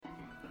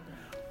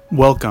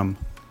Welcome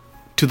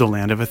to the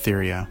land of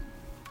Etheria.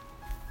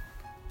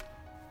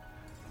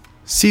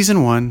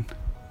 Season 1,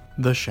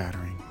 The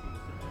Shattering.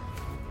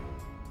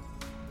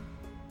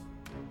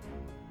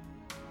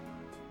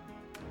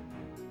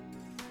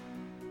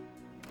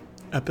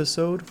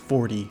 Episode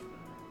 40,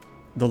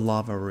 The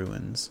Lava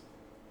Ruins.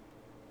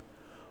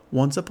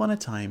 Once upon a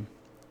time,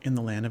 in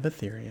the land of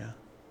Etheria,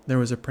 there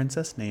was a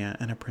Princess Nea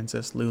and a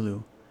Princess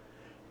Lulu,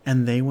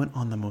 and they went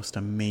on the most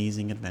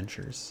amazing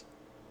adventures.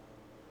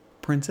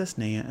 Princess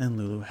Nea and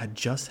Lulu had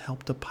just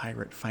helped a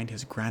pirate find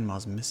his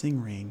grandma's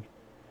missing ring,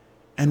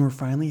 and were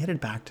finally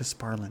headed back to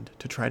Sparland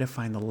to try to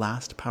find the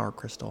last power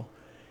crystal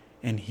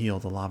and heal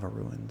the lava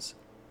ruins.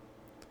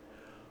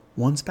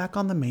 Once back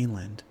on the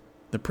mainland,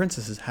 the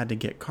princesses had to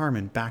get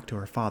Carmen back to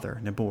her father,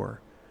 Nabor,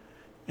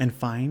 and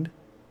find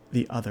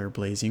the other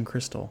blazing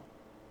crystal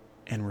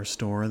and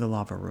restore the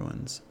lava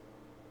ruins.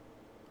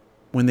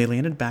 When they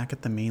landed back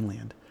at the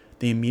mainland,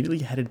 they immediately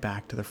headed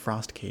back to the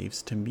Frost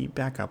Caves to meet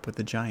back up with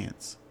the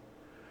giants.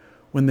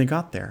 When they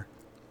got there,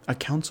 a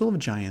council of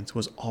giants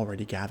was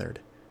already gathered,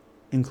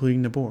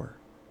 including Nabor,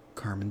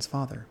 Carmen's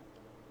father.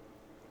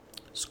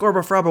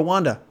 "Scorba fraba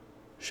wanda,"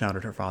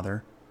 shouted her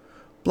father.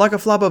 "Blaga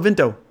flaba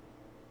vinto,"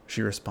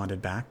 she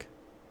responded back.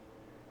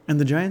 And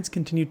the giants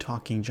continued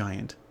talking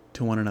giant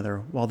to one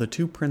another while the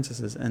two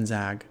princesses and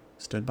Zag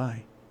stood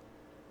by.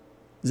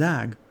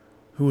 Zag,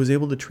 who was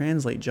able to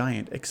translate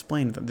giant,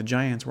 explained that the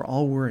giants were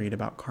all worried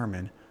about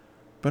Carmen,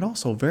 but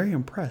also very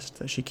impressed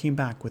that she came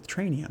back with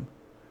Tranium,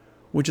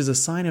 which is a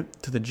sign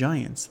to the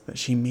giants that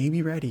she may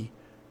be ready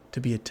to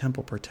be a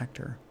temple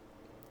protector.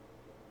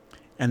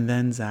 And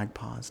then Zag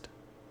paused.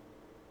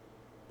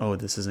 "Oh,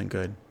 this isn't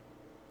good,"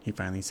 he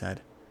finally said,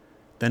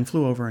 then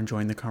flew over and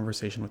joined the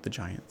conversation with the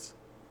giants.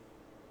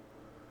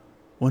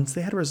 Once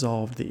they had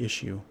resolved the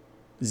issue,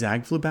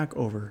 Zag flew back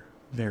over,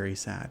 very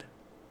sad.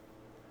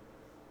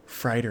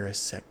 "Frider is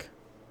sick,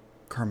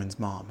 Carmen's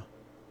mom.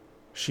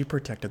 She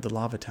protected the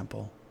lava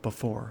temple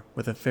before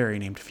with a fairy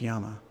named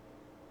Fiamma."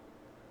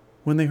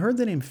 When they heard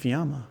the name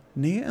Fiamma,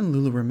 Nea and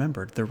Lulu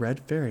remembered the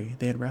red fairy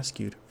they had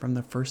rescued from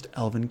the first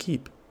elven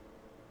keep.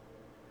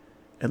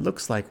 "It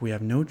looks like we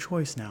have no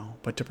choice now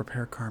but to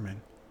prepare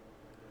Carmen.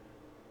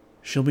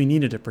 She'll be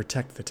needed to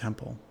protect the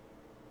temple."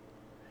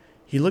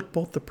 He looked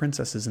both the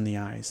princesses in the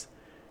eyes,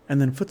 and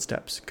then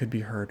footsteps could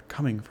be heard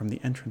coming from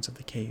the entrance of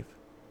the cave.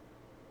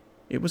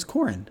 It was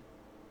Corin,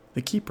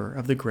 the keeper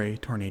of the gray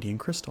Tornadian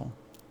crystal.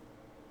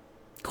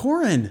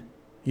 "Corin!"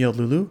 yelled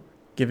Lulu,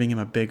 giving him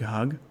a big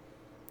hug.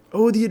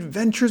 "Oh, the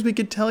adventures we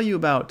could tell you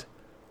about!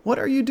 What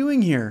are you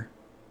doing here?"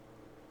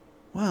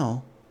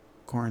 "Well,"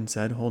 Corin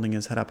said, holding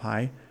his head up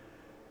high,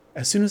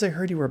 "as soon as I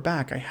heard you were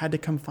back, I had to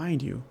come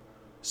find you,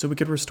 so we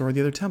could restore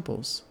the other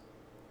temples."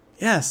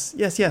 Yes,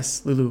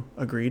 Lulu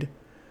agreed.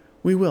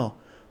 "We will,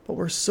 but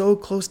we're so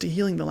close to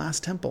healing the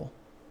last temple."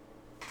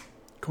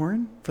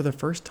 Corin, for the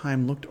first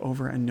time, looked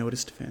over and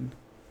noticed Finn.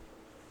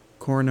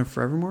 "Corin of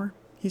Forevermore,"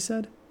 he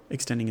said,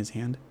 extending his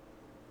hand.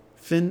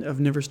 "Finn of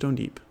Neverstone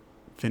Deep,"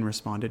 Finn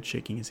responded,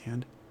 shaking his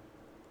hand.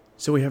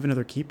 "So we have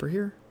another keeper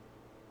here?"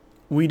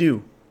 "We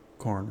do,"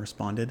 Corin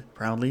responded,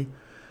 proudly.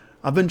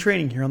 "I've been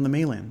training here on the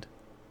mainland.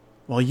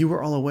 While you were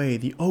all away,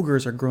 the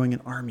ogres are growing an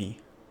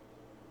army."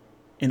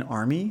 "An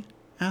army?"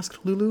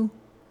 asked Lulu.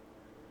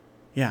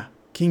 "Yeah,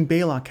 King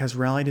Balak has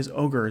rallied his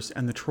ogres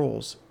and the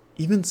trolls,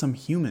 even some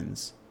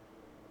humans.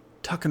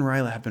 Tuck and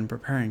Ryla have been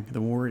preparing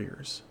the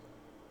warriors."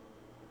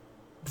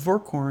 Before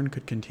Corin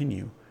could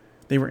continue,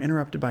 they were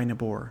interrupted by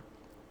Nabor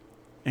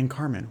and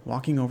Carmen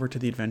walking over to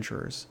the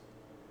adventurers.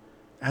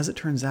 As it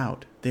turns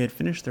out, they had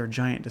finished their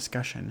giant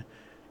discussion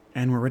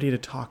and were ready to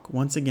talk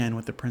once again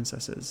with the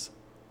princesses.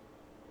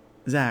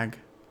 Zag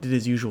did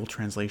his usual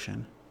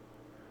translation.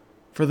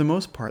 For the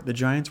most part, the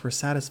giants were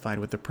satisfied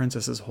with the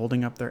princesses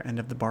holding up their end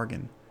of the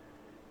bargain,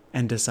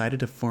 and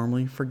decided to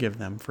formally forgive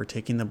them for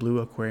taking the blue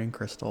Aquarian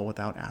crystal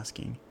without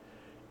asking,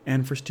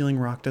 and for stealing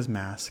Rakta's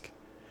mask,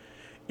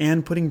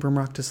 and putting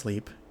Brimrock to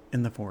sleep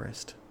in the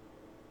forest.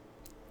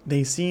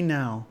 They see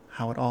now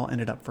how it all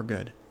ended up for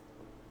good.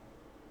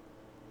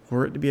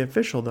 For it to be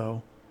official,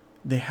 though,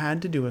 they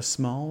had to do a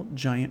small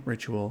giant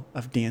ritual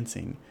of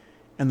dancing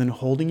and then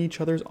holding each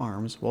other's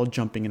arms while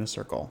jumping in a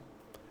circle.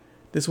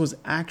 This was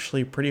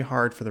actually pretty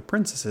hard for the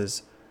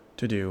princesses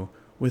to do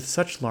with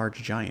such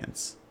large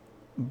giants,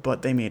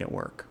 but they made it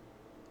work.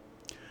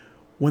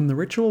 When the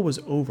ritual was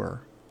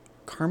over,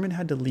 Carmen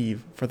had to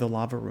leave for the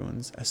lava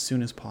ruins as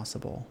soon as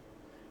possible.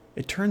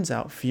 It turns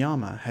out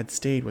Fiamma had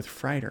stayed with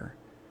Frider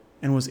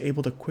and was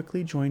able to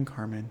quickly join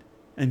Carmen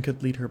and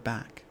could lead her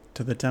back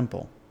to the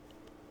temple.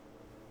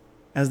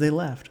 As they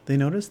left, they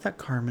noticed that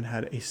Carmen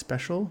had a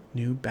special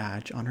new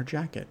badge on her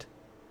jacket.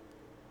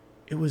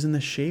 It was in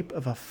the shape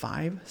of a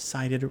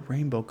 5-sided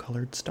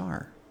rainbow-colored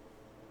star.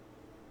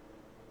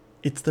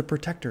 "It's the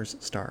Protector's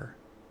Star,"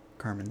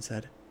 Carmen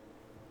said.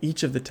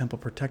 "Each of the temple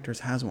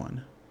protectors has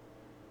one.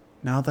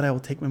 Now that I will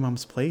take my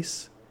mom's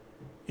place,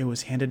 it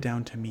was handed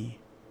down to me.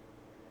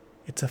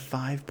 It's a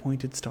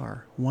 5-pointed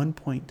star, 1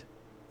 point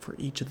for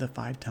each of the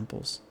 5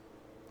 temples."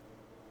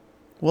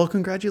 "Well,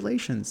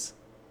 congratulations,"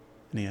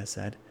 Nea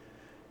said.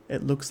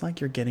 It looks like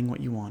you're getting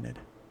what you wanted,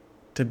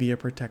 to be a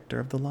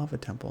protector of the lava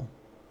temple."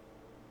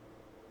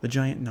 The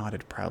giant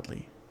nodded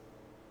proudly.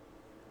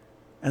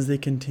 As they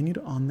continued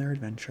on their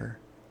adventure,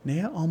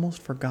 Nea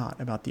almost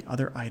forgot about the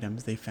other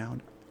items they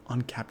found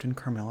on Captain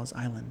Carmela's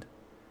island.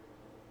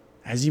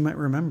 As you might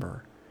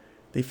remember,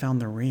 they found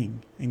the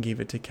ring and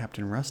gave it to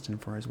Captain Rustin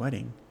for his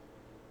wedding,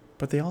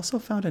 but they also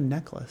found a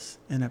necklace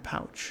in a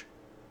pouch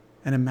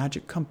and a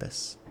magic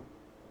compass.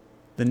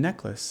 The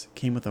necklace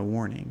came with a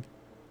warning,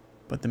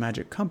 but the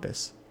magic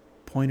compass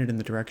pointed in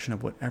the direction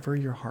of whatever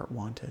your heart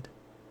wanted.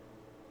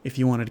 If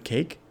you wanted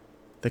cake,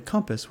 the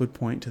compass would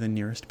point to the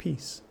nearest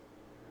piece.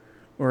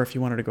 Or if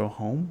you wanted to go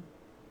home,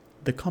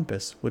 the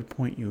compass would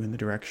point you in the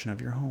direction of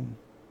your home.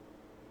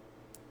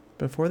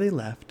 Before they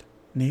left,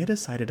 Nea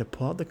decided to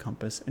pull out the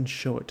compass and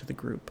show it to the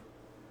group.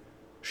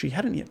 She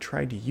hadn't yet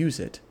tried to use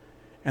it,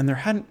 and there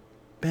hadn't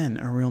been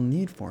a real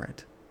need for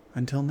it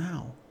until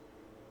now.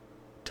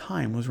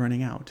 Time was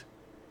running out,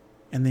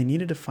 and they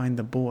needed to find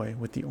the boy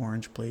with the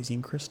orange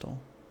blazing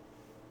crystal.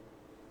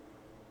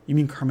 "You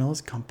mean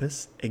Carmela's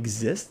compass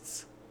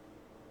exists?"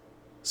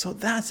 "So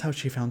that's how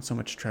she found so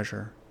much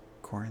treasure,"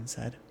 Corin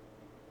said.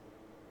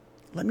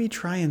 "Let me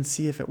try and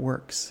see if it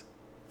works,"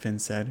 Finn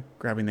said,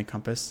 grabbing the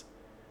compass.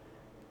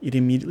 It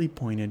immediately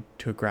pointed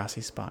to a grassy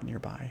spot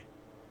nearby.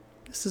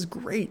 "This is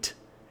great.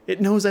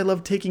 It knows I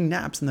love taking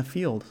naps in the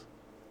field."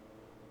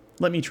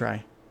 "Let me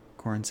try,"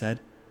 Corin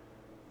said.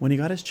 When he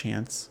got his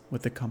chance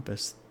with the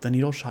compass, the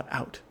needle shot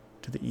out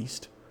to the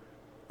east,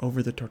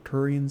 over the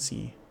Torturian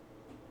Sea.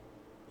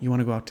 "You want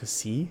to go out to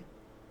sea?"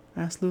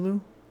 asked Lulu.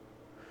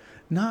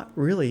 "Not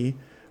really,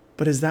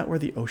 but is that where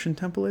the ocean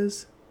temple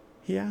is?"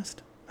 he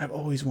asked. "I've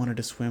always wanted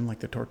to swim like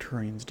the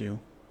Torturians do."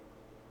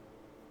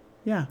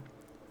 "Yeah,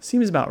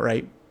 seems about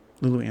right,"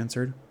 Lulu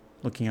answered,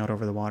 looking out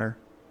over the water.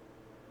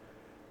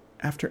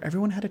 After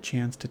everyone had a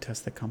chance to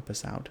test the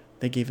compass out,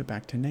 they gave it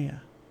back to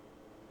Nea.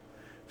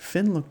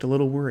 Finn looked a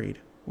little worried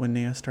when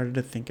Nea started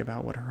to think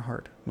about what her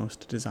heart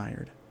most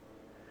desired.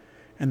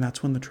 And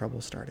that's when the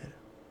trouble started.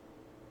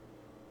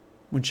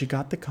 When she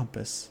got the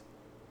compass,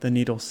 the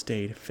needle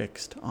stayed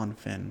fixed on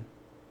Finn.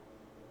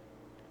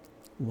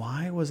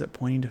 Why was it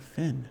pointing to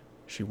Finn,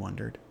 she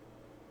wondered.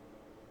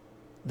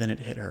 Then it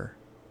hit her.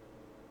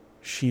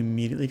 She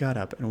immediately got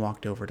up and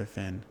walked over to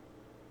Finn.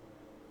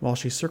 While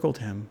she circled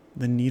him,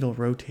 the needle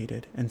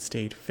rotated and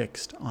stayed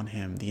fixed on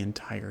him the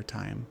entire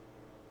time.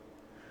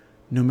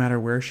 No matter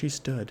where she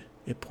stood,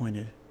 it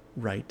pointed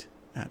right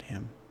at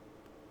him.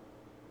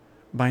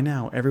 By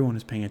now, everyone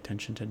was paying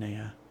attention to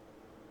Nea.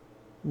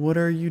 "What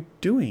are you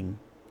doing?"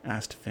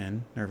 asked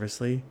Finn,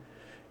 nervously.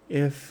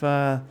 If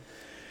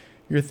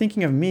you're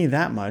thinking of me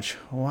that much,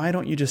 why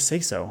don't you just say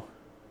so?"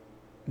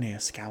 Nea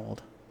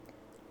scowled.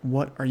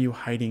 "What are you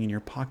hiding in your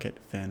pocket,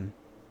 Finn?"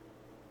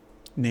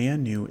 Nea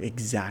knew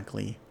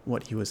exactly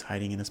what he was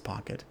hiding in his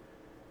pocket,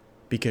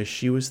 because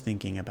she was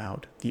thinking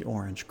about the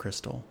orange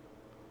crystal.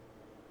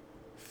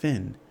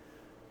 Finn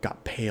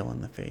got pale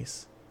in the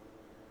face.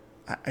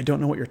 I don't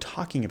know what you're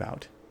talking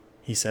about,"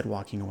 he said,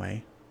 walking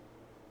away.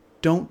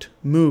 "Don't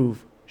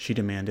move," she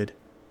demanded.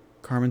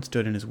 Carmen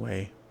stood in his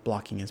way,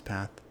 blocking his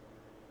path.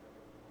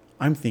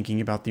 "I'm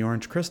thinking about the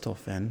orange crystal,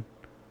 Finn.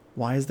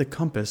 Why is the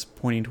compass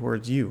pointing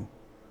towards you?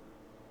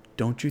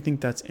 Don't you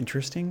think that's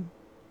interesting?"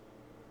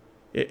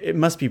 It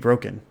must be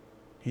broken,"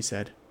 he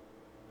said.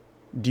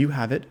 "Do you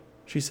have it?"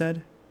 she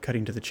said,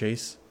 cutting to the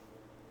chase.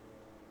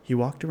 He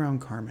walked around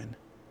Carmen.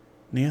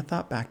 Nea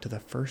thought back to the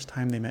first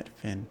time they met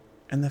Finn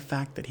and the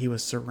fact that he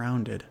was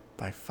surrounded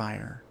by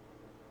fire.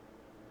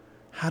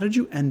 "How did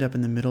you end up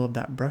in the middle of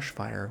that brush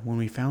fire when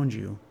we found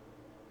you?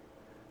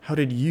 How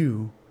did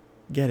you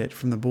get it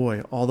from the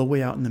boy all the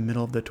way out in the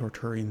middle of the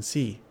Torturian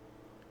Sea?"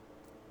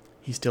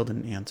 He still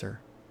didn't answer.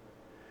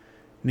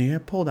 Nea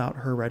pulled out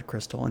her red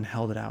crystal and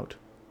held it out,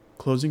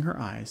 closing her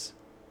eyes.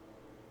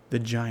 The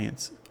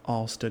giants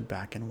all stood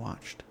back and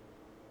watched.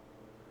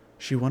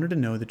 She wanted to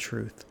know the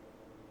truth,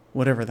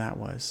 whatever that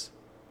was.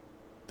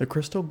 The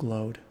crystal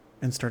glowed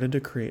and started to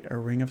create a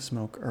ring of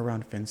smoke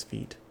around Finn's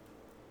feet.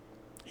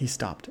 He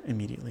stopped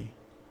immediately.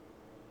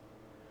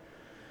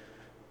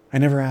 "I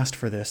never asked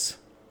for this.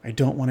 I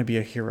don't want to be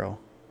a hero.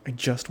 I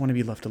just want to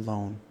be left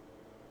alone,"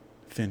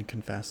 Finn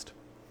confessed.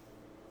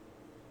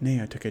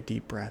 Nea took a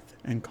deep breath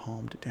and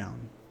calmed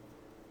down.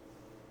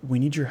 "We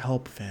need your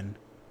help, Finn.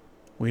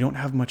 We don't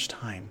have much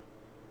time.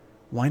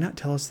 Why not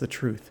tell us the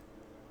truth?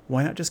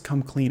 Why not just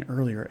come clean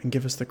earlier and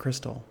give us the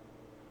crystal?"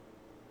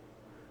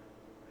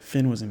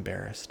 Finn was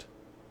embarrassed.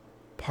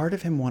 Part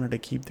of him wanted to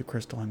keep the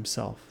crystal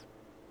himself.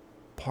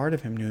 Part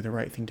of him knew the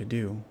right thing to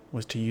do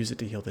was to use it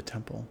to heal the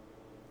temple.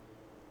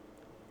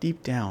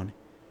 Deep down,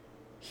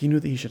 he knew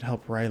that he should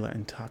help Ryla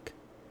and Tuck.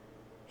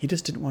 He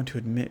just didn't want to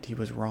admit he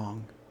was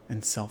wrong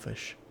and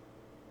selfish.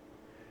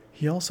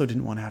 He also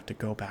didn't want to have to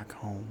go back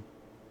home.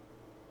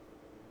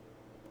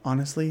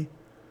 "Honestly,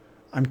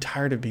 I'm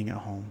tired of being at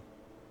home.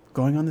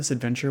 Going on this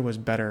adventure was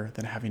better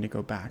than having to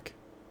go back."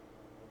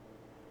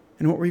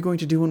 "And what were you going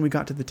to do when we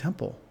got to the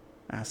temple?"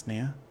 asked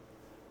Nea.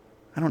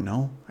 "I don't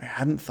know. I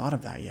hadn't thought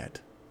of that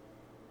yet."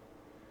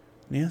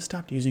 Nea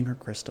stopped using her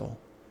crystal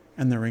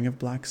and the ring of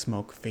black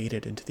smoke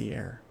faded into the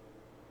air.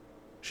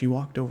 She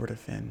walked over to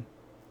Finn.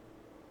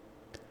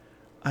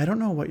 I don't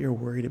know what you're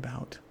worried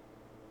about,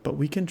 but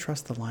we can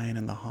trust the lion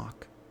and the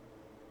hawk,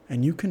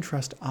 and you can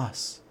trust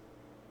us.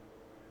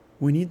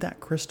 We need that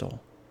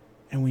crystal,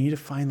 and we need to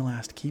find the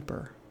last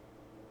keeper.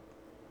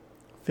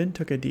 Finn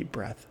took a deep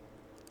breath,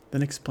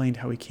 then explained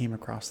how he came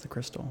across the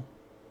crystal.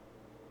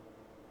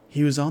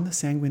 He was on the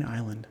Sanguine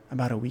Island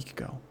about a week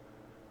ago,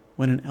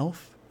 when an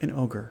elf, an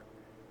ogre,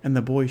 and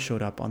the boy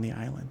showed up on the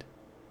island.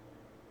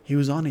 He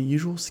was on a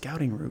usual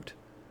scouting route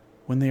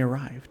when they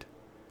arrived.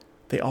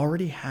 They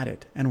already had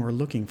it and were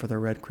looking for the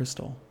red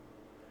crystal.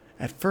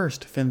 At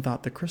first, Finn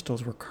thought the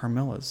crystals were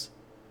Carmilla's,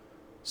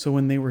 so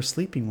when they were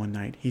sleeping one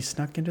night, he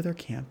snuck into their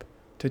camp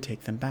to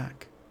take them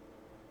back.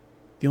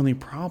 The only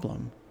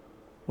problem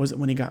was that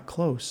when he got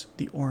close,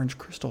 the orange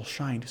crystal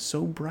shined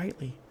so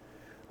brightly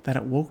that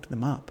it woke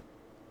them up.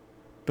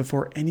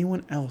 Before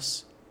anyone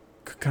else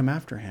could come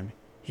after him,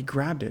 he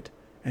grabbed it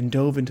and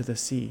dove into the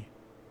sea.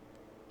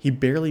 He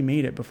barely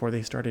made it before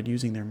they started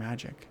using their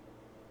magic.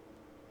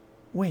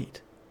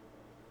 Wait,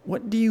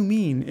 what do you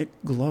mean it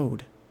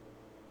glowed?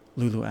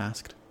 Lulu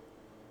asked.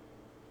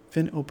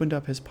 Finn opened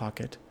up his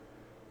pocket,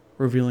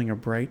 revealing a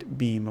bright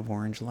beam of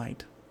orange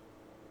light.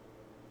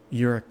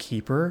 You're a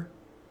keeper?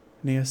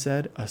 Nea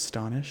said,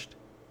 astonished.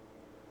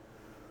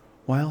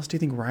 Why else do you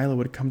think Ryla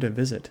would come to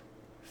visit?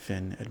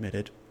 Finn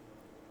admitted.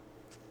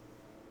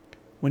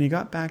 When he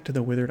got back to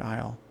the Withered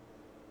Isle,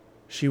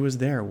 she was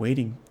there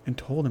waiting and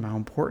told him how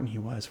important he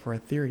was for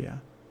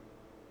Etheria.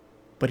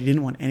 But he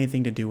didn't want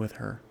anything to do with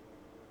her.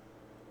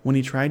 When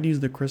he tried to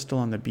use the crystal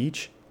on the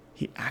beach,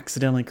 he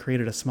accidentally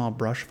created a small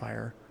brush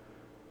fire,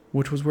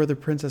 which was where the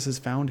princesses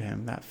found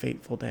him that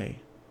fateful day.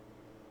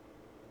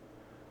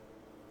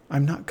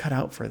 I'm not cut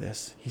out for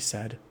this, he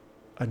said,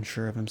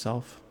 unsure of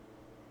himself.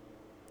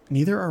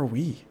 Neither are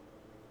we,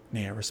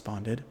 Nea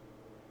responded.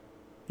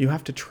 You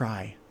have to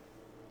try,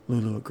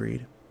 Lulu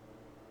agreed.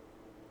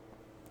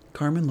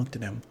 Carmen looked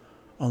at him,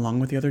 along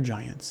with the other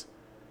giants.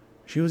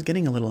 She was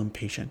getting a little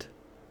impatient.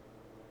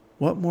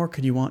 What more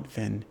could you want,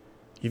 Finn?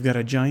 You've got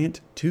a giant,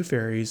 2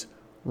 fairies,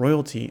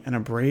 royalty, and a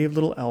brave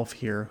little elf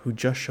here who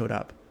just showed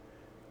up.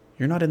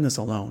 You're not in this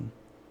alone.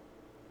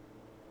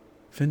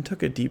 Finn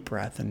took a deep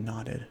breath and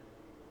nodded.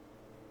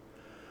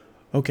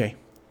 Okay,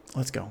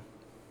 let's go.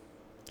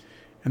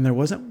 And there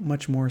wasn't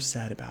much more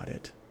said about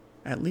it,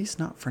 at least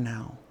not for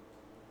now.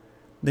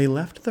 They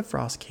left the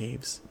frost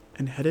caves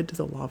and headed to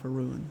the lava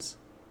ruins.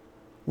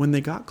 When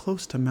they got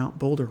close to Mount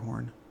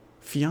Boulderhorn,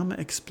 Fiamma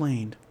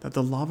explained that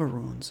the lava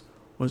ruins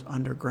was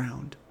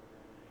underground,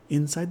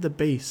 inside the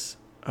base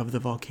of the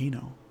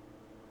volcano.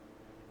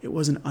 It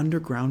was an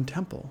underground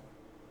temple.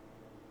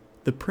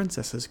 The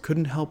princesses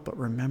couldn't help but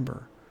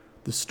remember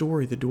the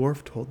story the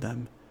dwarf told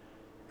them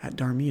at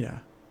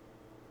Darmida.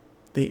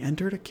 They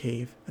entered a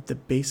cave at the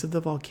base of the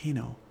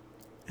volcano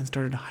and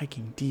started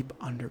hiking deep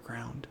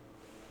underground.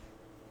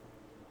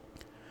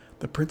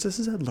 The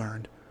princesses had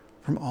learned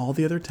from all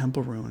the other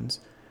temple ruins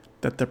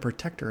that the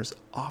protectors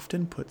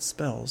often put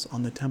spells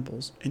on the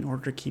temples in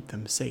order to keep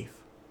them safe.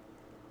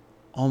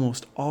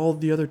 Almost all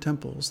the other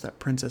temples that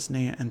Princess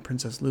Nea and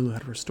Princess Lulu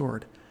had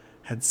restored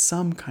had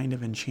some kind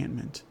of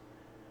enchantment,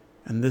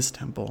 and this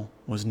temple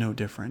was no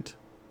different.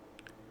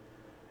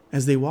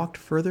 As they walked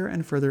further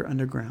and further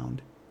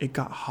underground, it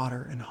got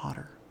hotter and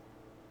hotter.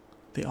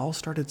 They all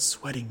started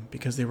sweating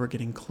because they were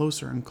getting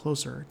closer and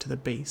closer to the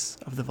base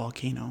of the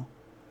volcano,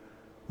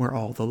 where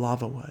all the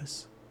lava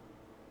was.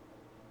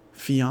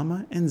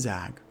 Fiamma and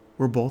Zag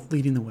were both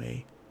leading the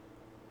way,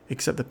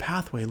 except the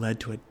pathway led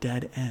to a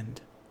dead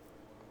end.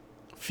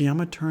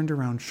 Fiamma turned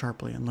around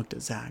sharply and looked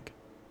at Zag.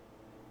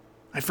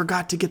 I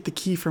forgot to get the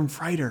key from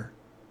Frider.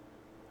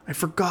 I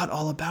forgot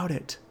all about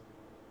it,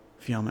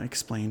 Fiamma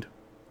explained,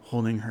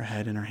 holding her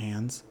head in her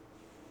hands.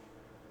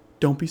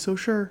 Don't be so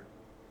sure,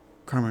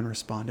 Carmen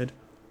responded,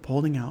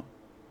 holding out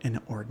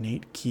an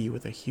ornate key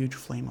with a huge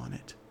flame on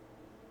it.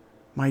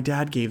 My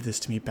dad gave this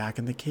to me back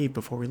in the cave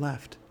before we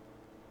left.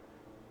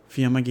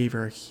 Fiamma gave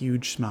her a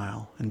huge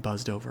smile and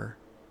buzzed over.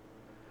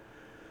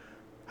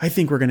 I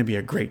think we're going to be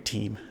a great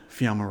team,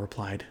 Fiamma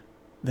replied,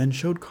 then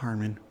showed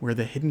Carmen where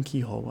the hidden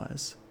keyhole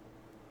was.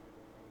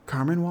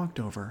 Carmen walked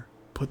over,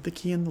 put the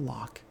key in the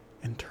lock,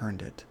 and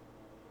turned it.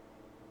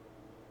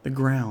 The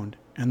ground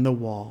and the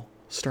wall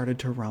started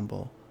to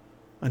rumble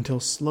until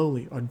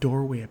slowly a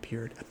doorway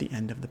appeared at the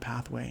end of the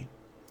pathway.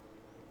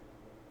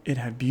 It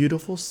had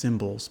beautiful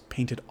symbols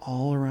painted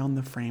all around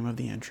the frame of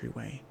the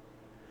entryway.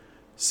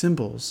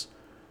 Symbols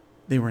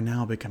they were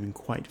now becoming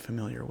quite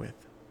familiar with,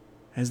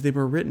 as they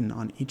were written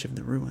on each of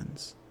the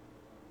ruins.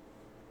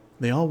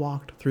 They all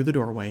walked through the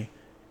doorway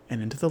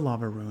and into the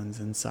lava ruins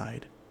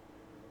inside.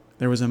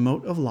 There was a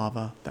moat of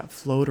lava that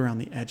flowed around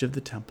the edge of the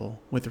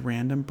temple with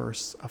random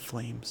bursts of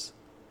flames.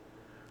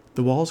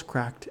 The walls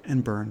cracked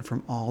and burned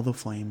from all the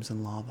flames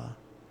and lava.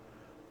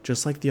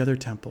 Just like the other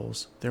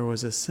temples, there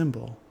was a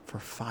symbol for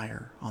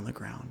fire on the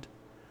ground,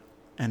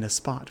 and a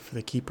spot for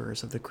the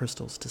keepers of the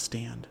crystals to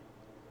stand.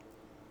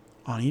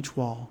 On each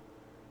wall,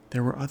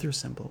 there were other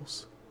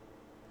symbols.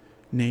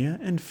 Nea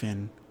and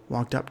Finn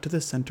walked up to the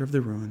center of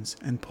the ruins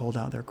and pulled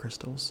out their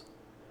crystals.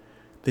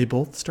 They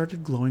both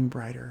started glowing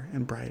brighter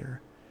and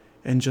brighter,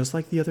 and just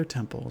like the other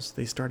temples,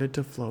 they started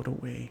to float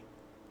away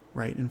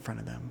right in front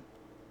of them.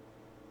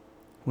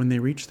 When they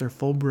reached their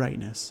full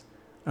brightness,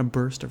 a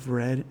burst of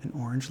red and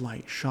orange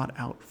light shot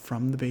out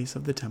from the base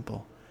of the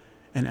temple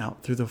and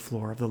out through the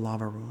floor of the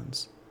lava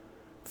ruins,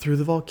 through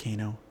the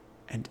volcano,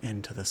 and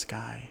into the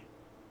sky.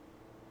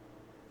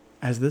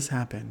 As this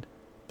happened,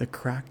 the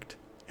cracked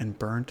and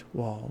burnt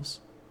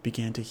walls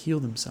began to heal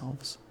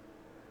themselves,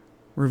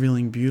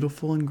 revealing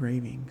beautiful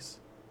engravings.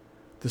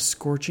 The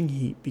scorching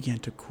heat began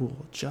to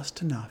cool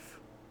just enough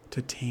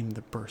to tame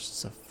the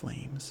bursts of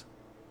flames.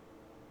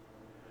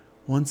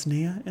 Once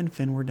Nea and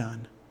Finn were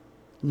done,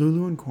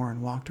 Lulu and Corrin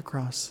walked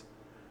across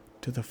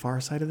to the far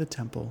side of the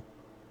temple,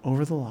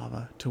 over the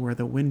lava to where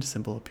the wind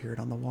symbol appeared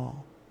on the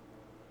wall.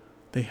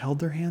 They held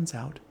their hands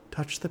out,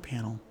 touched the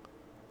panel,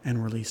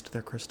 and released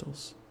their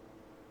crystals.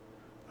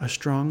 A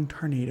strong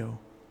tornado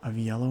of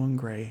yellow and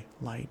gray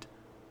light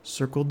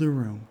circled the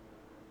room,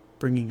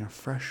 bringing a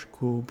fresh,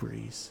 cool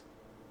breeze.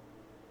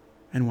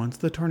 And once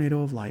the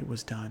tornado of light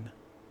was done,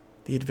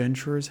 the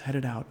adventurers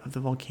headed out of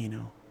the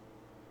volcano.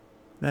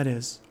 That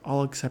is,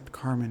 all except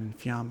Carmen and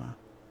Fiamma,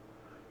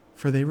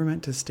 for they were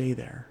meant to stay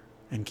there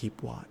and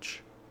keep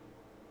watch.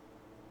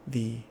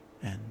 The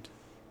end.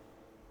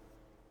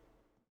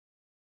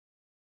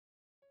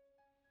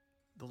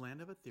 The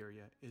Land of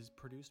Etheria is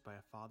produced by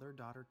a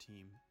father-daughter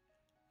team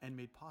and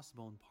made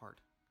possible in part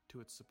to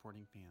its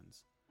supporting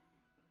fans.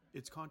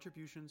 It's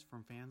contributions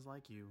from fans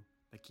like you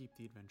that keep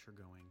the adventure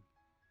going.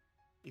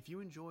 If you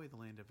enjoy The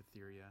Land of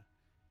Etheria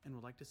and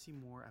would like to see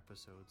more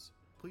episodes,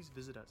 please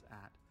visit us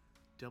at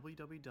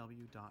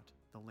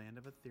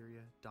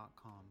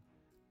www.thelandofertheria.com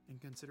and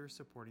consider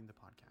supporting the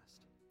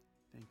podcast.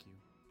 Thank you,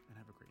 and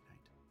have a great night.